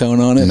orange cone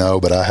on it? No,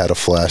 but I had a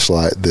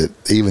flashlight that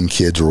even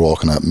kids were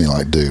walking up to me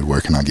like, dude, where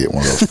can I get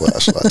one of those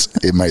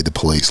flashlights? It made the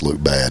police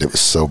look bad. It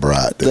was so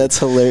bright. Dude. That's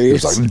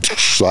hilarious. It was like,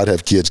 so I'd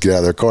have kids get out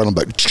of their car and I'm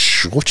like,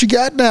 what you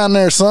got down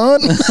there,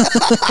 son?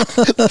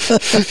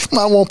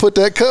 I won't put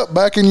that cup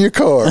back in your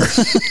car.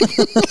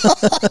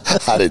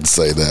 I didn't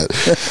say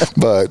that,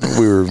 but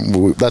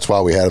that's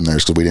why we had them there,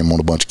 because we didn't want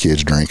a bunch of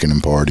kids drinking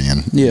and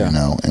partying, you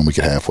know, and we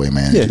could halfway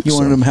manage it. You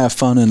wanted them to have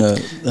fun in a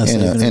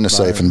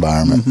safe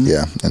environment.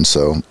 Yeah. And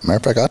so, matter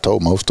of fact, I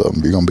told most of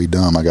them, you're going to be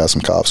dumb. I got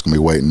some cops going to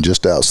be waiting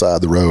just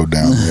outside the road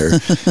down there.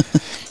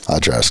 I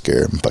try to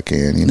scare them if I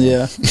can, you know.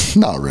 Yeah.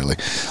 Not really.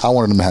 I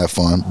wanted them to have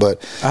fun,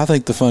 but I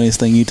think the funniest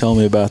thing you told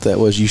me about that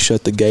was you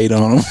shut the gate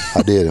on them.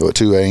 I did. At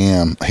 2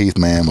 a.m., Heath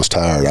man was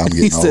tired. I'm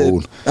getting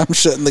old. I'm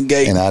shutting the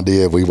gate. And I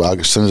did.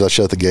 As soon as I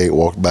shut the gate,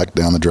 walked back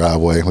down the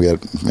driveway. We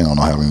had, I don't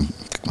know how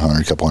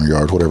many, couple hundred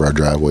yards, whatever our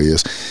driveway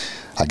is.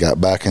 I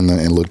got back in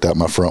and looked out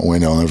my front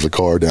window, and there was a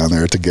car down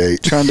there at the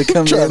gate trying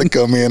to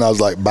come in. I was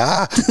like,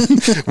 bye.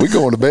 We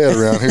going to bed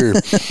around here.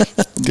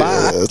 Bye.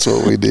 Yeah, that's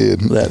what we did.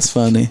 That's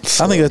funny.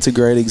 So, I think that's a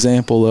great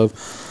example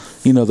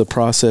of, you know, the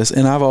process.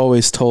 And I've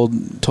always told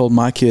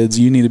my kids,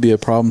 you need to be a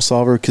problem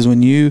solver, because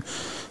when you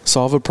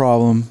solve a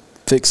problem,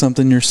 fix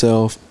something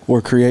yourself,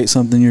 or create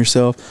something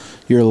yourself,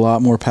 you're a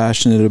lot more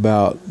passionate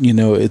about, you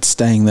know, it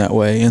staying that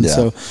way. And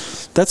so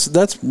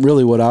that's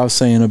really what I was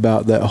saying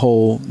about that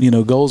whole, you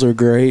know, goals are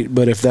great,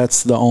 but if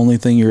that's the only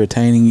thing you're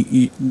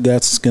attaining,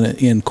 that's going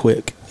to end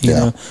quick, you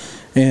know.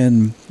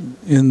 And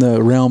in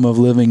the realm of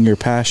living your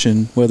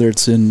passion, whether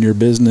it's in your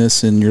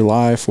business, in your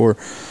life, or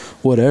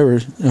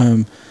whatever,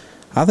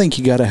 I think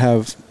you got to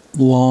have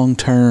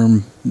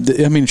long-term,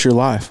 I mean, it's your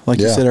life. Like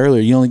you said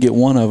earlier, you only get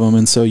one of them.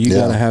 And so you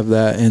got to have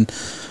that.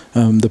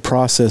 And the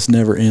process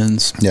never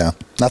ends. Yeah.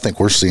 I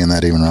think we're seeing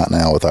that even right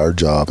now with our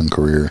job and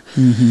career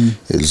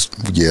is,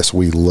 yes,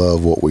 we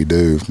love what we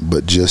do,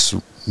 but just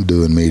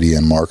doing media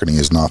and marketing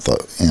is not the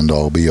end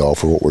all be all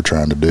for what we're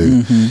trying to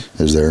do.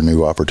 Is there are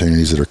new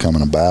opportunities that are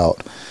coming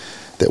about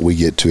that we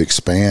get to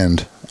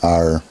expand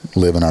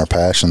living our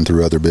passion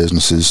through other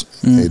businesses.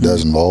 It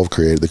does involve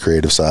the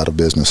creative side of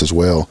business as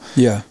well.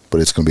 Yeah. But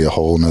it's going to be a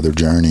whole nother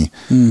journey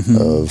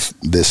of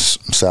this.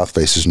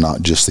 Southface is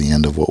not just the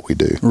end of what we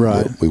do.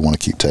 Right. We want to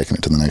keep taking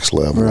it to the next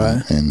level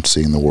and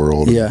seeing the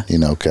world, and, you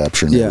know,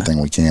 capturing everything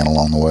we can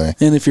along the way.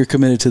 And if you're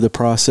committed to the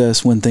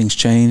process, when things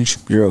change,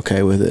 you're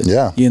okay with it.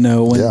 Yeah. You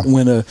know,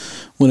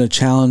 when a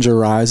challenge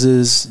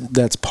arises,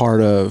 that's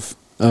part of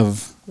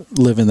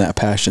living that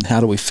passion.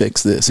 How do we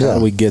fix this? How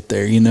do we get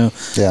there? You know?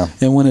 Yeah.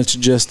 And when it's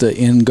just an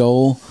end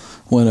goal,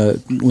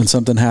 when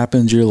something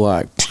happens, you're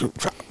like,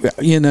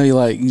 you know,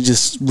 you're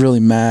just really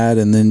mad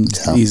and then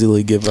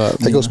easily give up.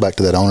 That goes back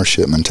to that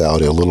ownership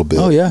mentality a little bit.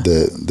 Oh yeah.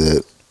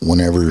 That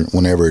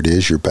whenever it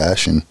is your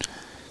passion,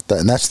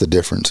 and that's the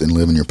difference in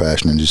living your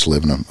passion and just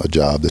living a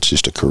job that's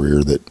just a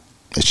career that.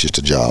 It's just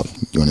a job.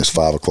 When it's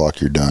 5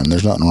 o'clock, you're done.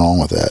 There's nothing wrong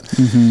with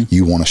that.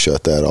 You want to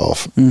shut that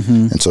off.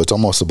 And so it's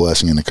almost a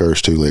blessing and a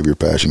curse to live your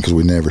passion, because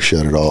we never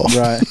shut it off.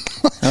 Right.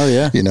 Oh,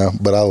 yeah. You know,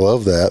 but I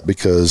love that,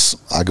 because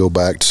I go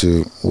back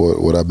to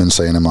what I've been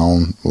saying in my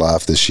own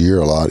life this year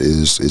a lot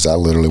is I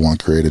literally want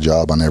to create a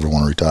job I never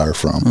want to retire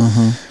from.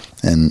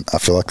 And I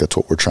feel like that's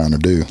what we're trying to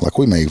do. Like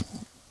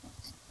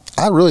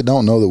I really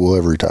don't know that we'll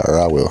ever retire.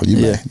 I will.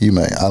 You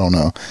may. I don't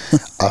know.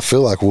 I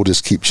feel like we'll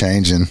just keep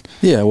changing.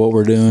 Yeah, what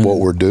we're doing,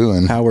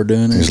 how we're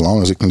doing it. As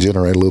long as it can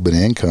generate a little bit of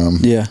income.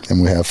 Yeah,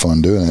 and we have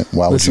fun doing it.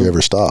 Why would you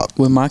ever stop?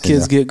 When my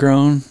kids get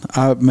grown,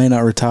 I may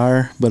not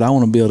retire, but I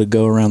want to be able to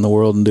go around the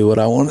world and do what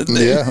I want to do.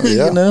 Yeah,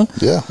 you know.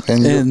 Yeah,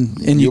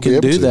 and you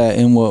can do that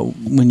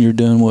when you're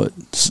doing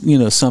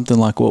something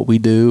like what we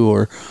do,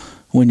 or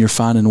when you're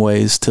finding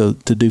ways to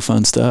do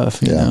fun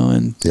stuff, you know,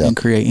 and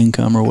create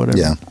income or whatever.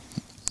 Yeah.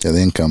 Yeah, the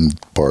income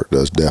part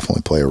does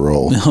definitely play a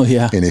role. Oh,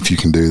 yeah. And if you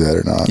can do that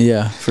or not.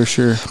 Yeah, for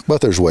sure.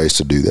 But there's ways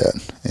to do that.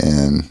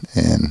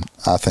 And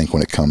I think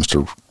when it comes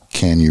to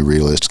can you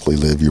realistically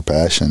live your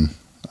passion,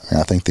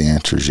 I think the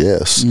answer is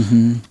yes.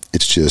 Mm-hmm.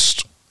 It's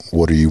just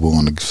what are you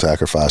willing to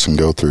sacrifice and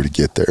go through to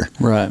get there?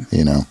 Right.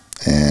 You know,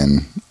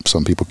 and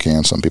some people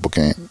can, some people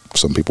can't,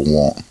 some people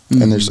won't.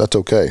 Mm-hmm. And that's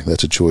okay.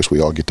 That's a choice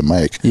we all get to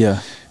make.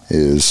 Yeah.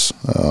 Is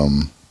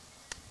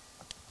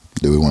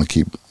do we want to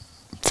keep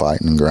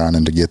fighting and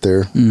grinding to get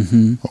there,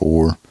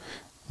 or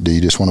do you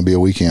just want to be a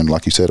weekend,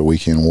 like you said, a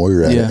weekend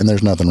warrior at it? And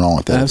there's nothing wrong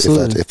with that.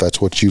 Absolutely. If that's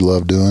what you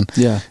love doing,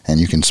 and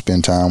you can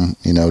spend time,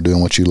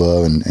 doing what you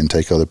love and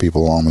take other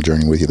people along the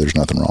journey with you, there's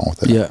nothing wrong with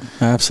that. Yeah,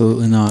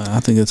 absolutely not. I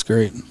think that's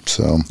great.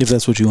 So if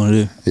that's what you want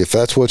to do. If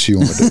that's what you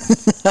want to do.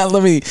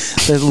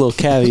 There's a little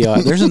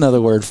caveat. There's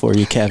another word for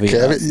you,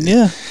 caveat.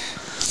 Yeah.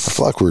 I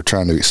feel like we're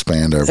trying to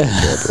expand our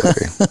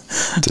vocabulary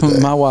today.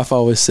 My wife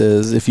always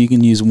says, if you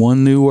can use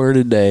one new word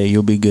a day,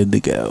 you'll be good to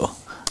go.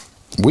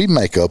 We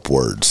make up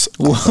words.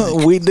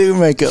 We do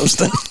make up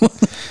stuff.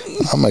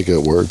 I make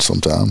up words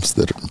sometimes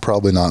that are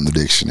probably not in the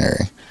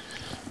dictionary.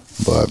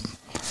 But,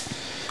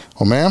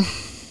 well, man,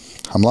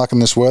 I'm liking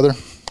this weather.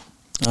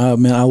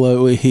 Man, I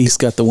love it. He's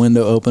got the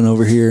window open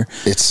over here.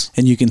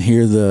 And you can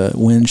hear the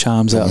wind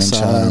chimes outside.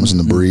 The wind chimes and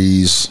the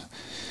breeze.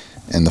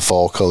 And the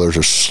fall colors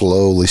are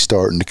slowly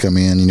starting to come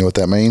in. You know what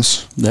that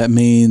means? That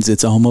means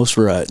it's almost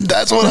rut.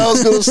 That's what I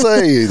was going to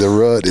say. The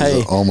rut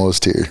is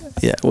almost here.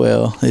 Yeah,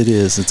 well, it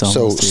is. It's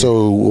almost here.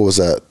 So what was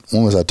that?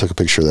 When was I took a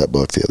picture of that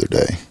buck the other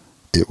day?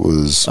 It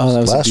was,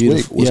 last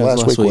week. It was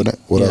last week, wasn't it?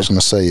 What I was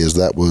going to say is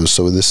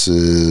this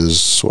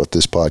is what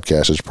this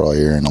podcast is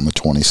probably airing on the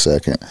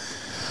 22nd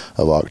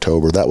of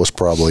October. That was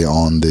probably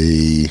on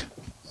the,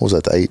 what was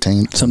that, the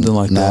 18th? Something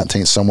like 19th,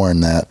 that. Somewhere in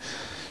that.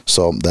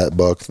 So that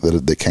buck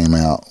that came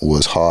out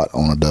was hot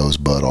on a doe's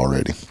butt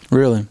already.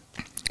 Really?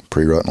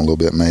 Pre-rutting a little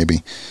bit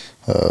maybe.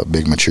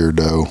 Big mature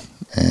doe,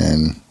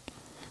 and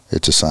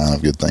it's a sign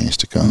of good things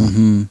to come.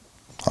 Mm-hmm.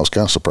 I was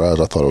kind of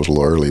surprised. I thought it was a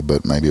little early,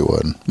 but maybe it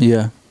wasn't.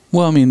 Yeah.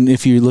 Well, I mean,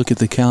 if you look at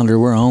the calendar,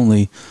 we're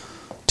only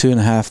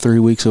 2.5, 3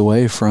 weeks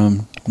away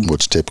from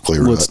what's typically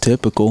rut. What's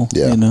typical,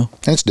 you know.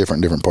 And it's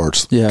different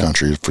parts of the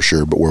country for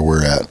sure, but where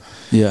we're at,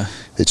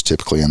 it's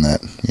typically in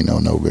that,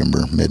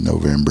 November,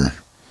 mid-November.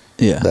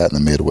 Yeah. That in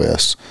the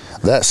Midwest.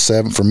 That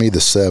for me, the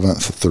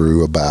 7th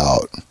through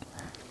about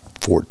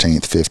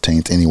 14th,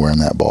 15th, anywhere in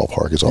that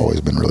ballpark has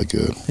always been really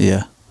good.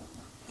 Yeah.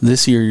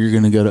 This year you're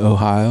going to go to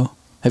Ohio.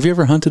 Have you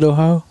ever hunted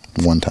Ohio?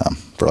 One time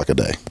for like a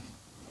day.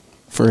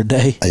 For a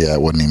day? Yeah,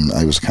 it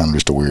was kind of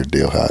just a weird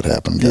deal how it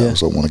happened. Guy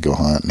was I want to go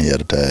hunt, and he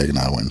had a tag, and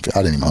I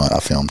didn't even hunt. I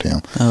filmed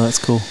him. Oh, that's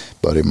cool.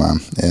 Buddy of mine.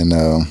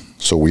 And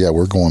so,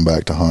 we're going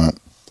back to hunt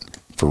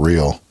for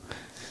real.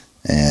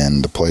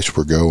 And the place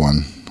we're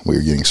going, we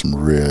were getting some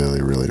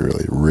really, really,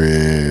 really,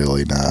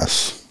 really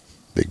nice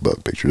big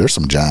buck pictures. There's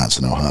some giants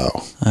in Ohio.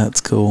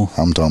 That's cool.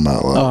 I'm talking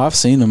about. I've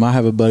seen them. I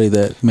have a buddy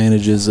that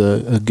manages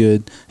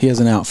he has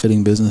an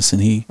outfitting business,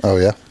 and he. Oh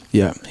yeah.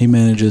 Yeah, he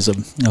manages a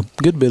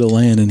good bit of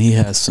land, and he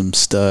has some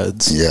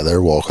studs. Yeah,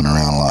 they're walking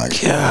around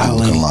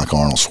looking like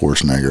Arnold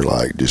Schwarzenegger,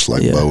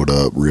 bowed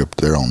up, ripped.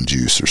 They're on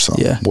juice or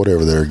something. Yeah.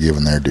 Whatever they're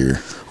giving their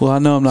deer. Well, I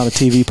know I'm not a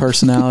TV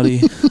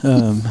personality,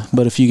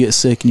 but if you get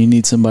sick and you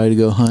need somebody to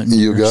go hunt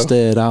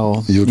instead,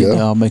 I'll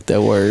make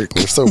that work.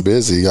 We're so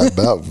busy. I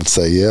about would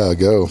say, yeah, I'll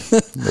go.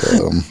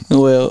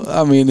 Well,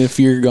 I mean, if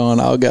you're gone,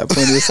 I'll got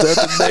plenty of stuff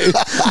to do.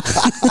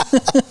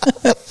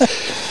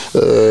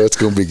 It's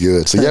going to be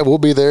good. So, we'll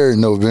be there in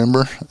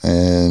November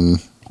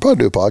and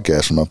probably do a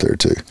podcast from up there,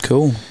 too.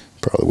 Cool.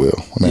 Probably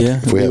will.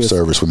 If we have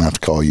service, we might have to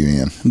call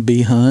you in.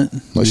 Bee hunt.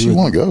 Unless you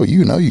want to go.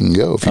 You can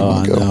go if you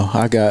want to go. No,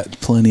 I got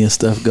plenty of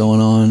stuff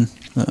going on.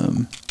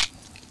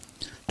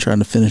 Trying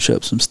to finish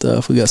up some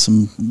stuff. We got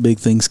some big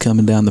things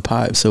coming down the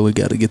pipe, so we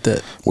got to get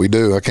that. We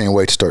do. I can't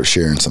wait to start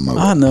sharing some of it.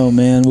 I know,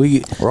 man.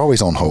 We're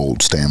always on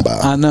hold, standby.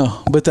 I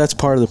know, but that's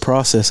part of the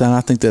process, and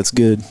I think that's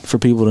good for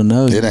people to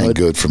know. It ain't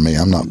good for me.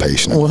 I'm not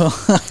patient. Well,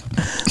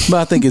 but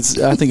I think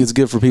it's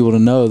good for people to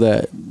know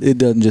that it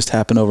doesn't just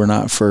happen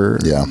overnight for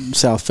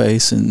South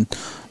Face and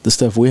the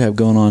stuff we have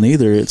going on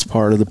either. It's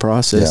part of the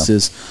process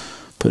is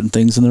putting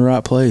things in the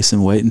right place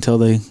and wait until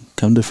they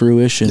come to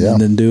fruition, and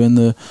then doing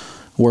the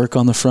work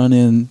on the front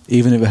end,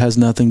 even if it has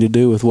nothing to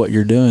do with what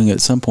you're doing. At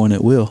some point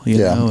it will, you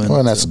know.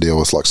 And that's the deal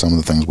with some of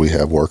the things we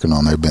have working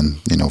on. They've been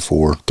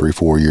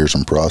 3-4 years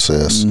in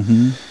process,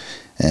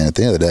 And at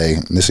the end of the day,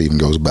 and this even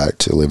goes back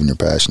to living your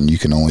passion. You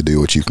can only do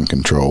what you can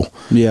control.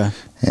 Yeah.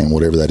 And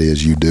whatever that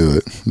is, you do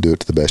it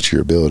to the best of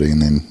your ability.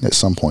 And then at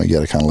some point, you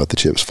got to kind of let the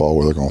chips fall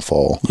where they're going to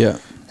fall. Yeah.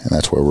 And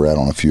that's where we're at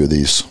on a few of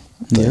these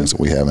things that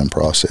we have in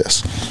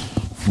process.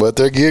 But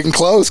they're getting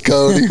close,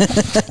 Cody.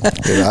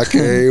 And I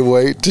can't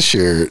wait to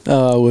share it.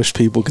 Oh, I wish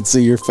people could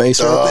see your face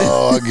right there.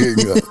 Oh,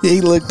 He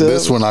looked up.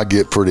 This one I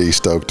get pretty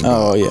stoked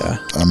about. Oh, yeah.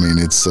 I mean,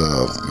 it's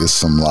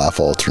some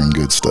life-altering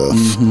good stuff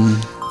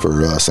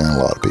for us and a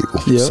lot of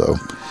people. Yep. So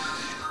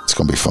it's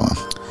going to be fun.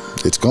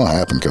 It's going to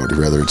happen, Cody,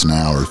 whether it's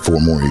now or 4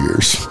 more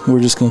years.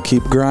 We're just going to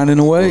keep grinding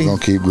away. We're going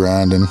to keep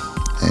grinding.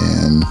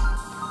 And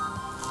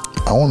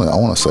I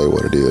want to say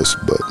what it is,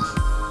 but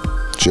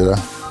should I?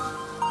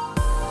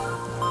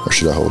 Or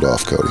should I hold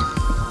off, Cody?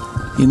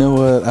 You know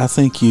what? I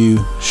think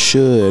you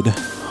should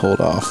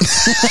hold off.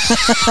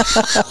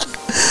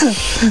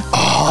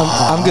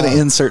 I'm going to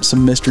insert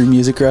some mystery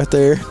music right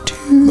there.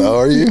 No,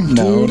 are you?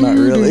 No, not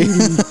really.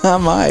 I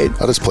might.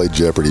 I just played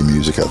Jeopardy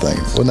music, I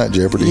think. Wasn't that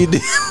Jeopardy? You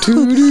did.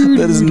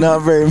 That is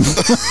not very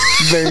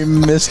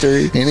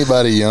mystery.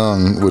 Anybody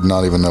young would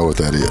not even know what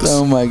that is.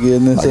 Oh, my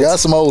goodness. I got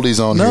some oldies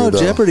on here, though. No,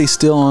 Jeopardy's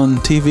still on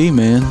TV,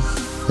 man.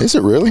 Is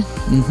it really?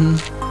 Mm-hmm.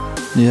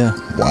 Yeah.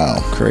 Wow.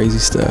 Crazy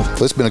stuff.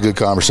 Well, it's been a good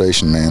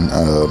conversation, man.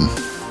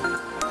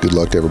 Good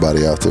luck to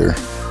everybody out there.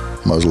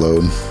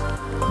 Muzzleloading,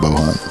 bow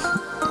hunt,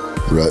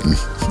 rutting.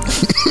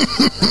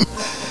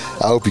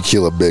 I hope you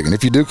kill a big one.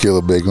 If you do kill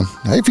a big one,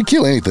 hey, if you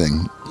kill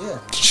anything,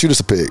 shoot us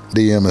a pic.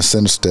 DM us,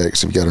 send us a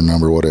text if you got a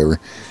number, whatever.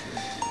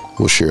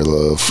 We'll share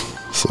love.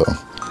 So,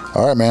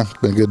 all right, man. It's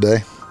been a good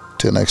day.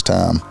 Till next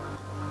time.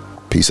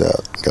 Peace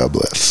out. God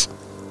bless.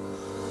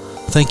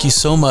 Thank you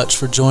so much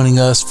for joining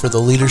us for the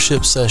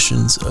leadership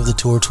sessions of the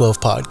Tour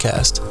 12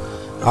 podcast.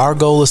 Our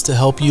goal is to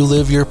help you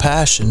live your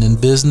passion in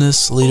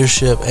business,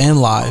 leadership, and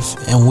life,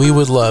 and we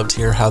would love to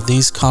hear how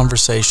these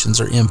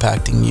conversations are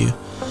impacting you.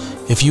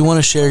 If you want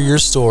to share your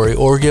story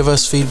or give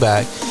us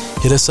feedback,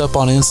 hit us up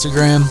on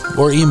Instagram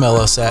or email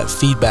us at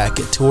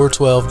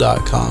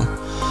feedback@tour12.com.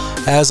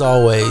 As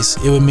always,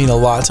 it would mean a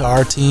lot to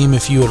our team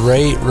if you would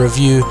rate,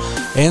 review,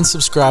 and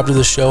subscribe to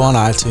the show on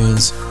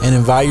iTunes and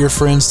invite your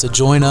friends to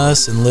join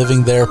us in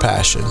living their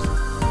passion.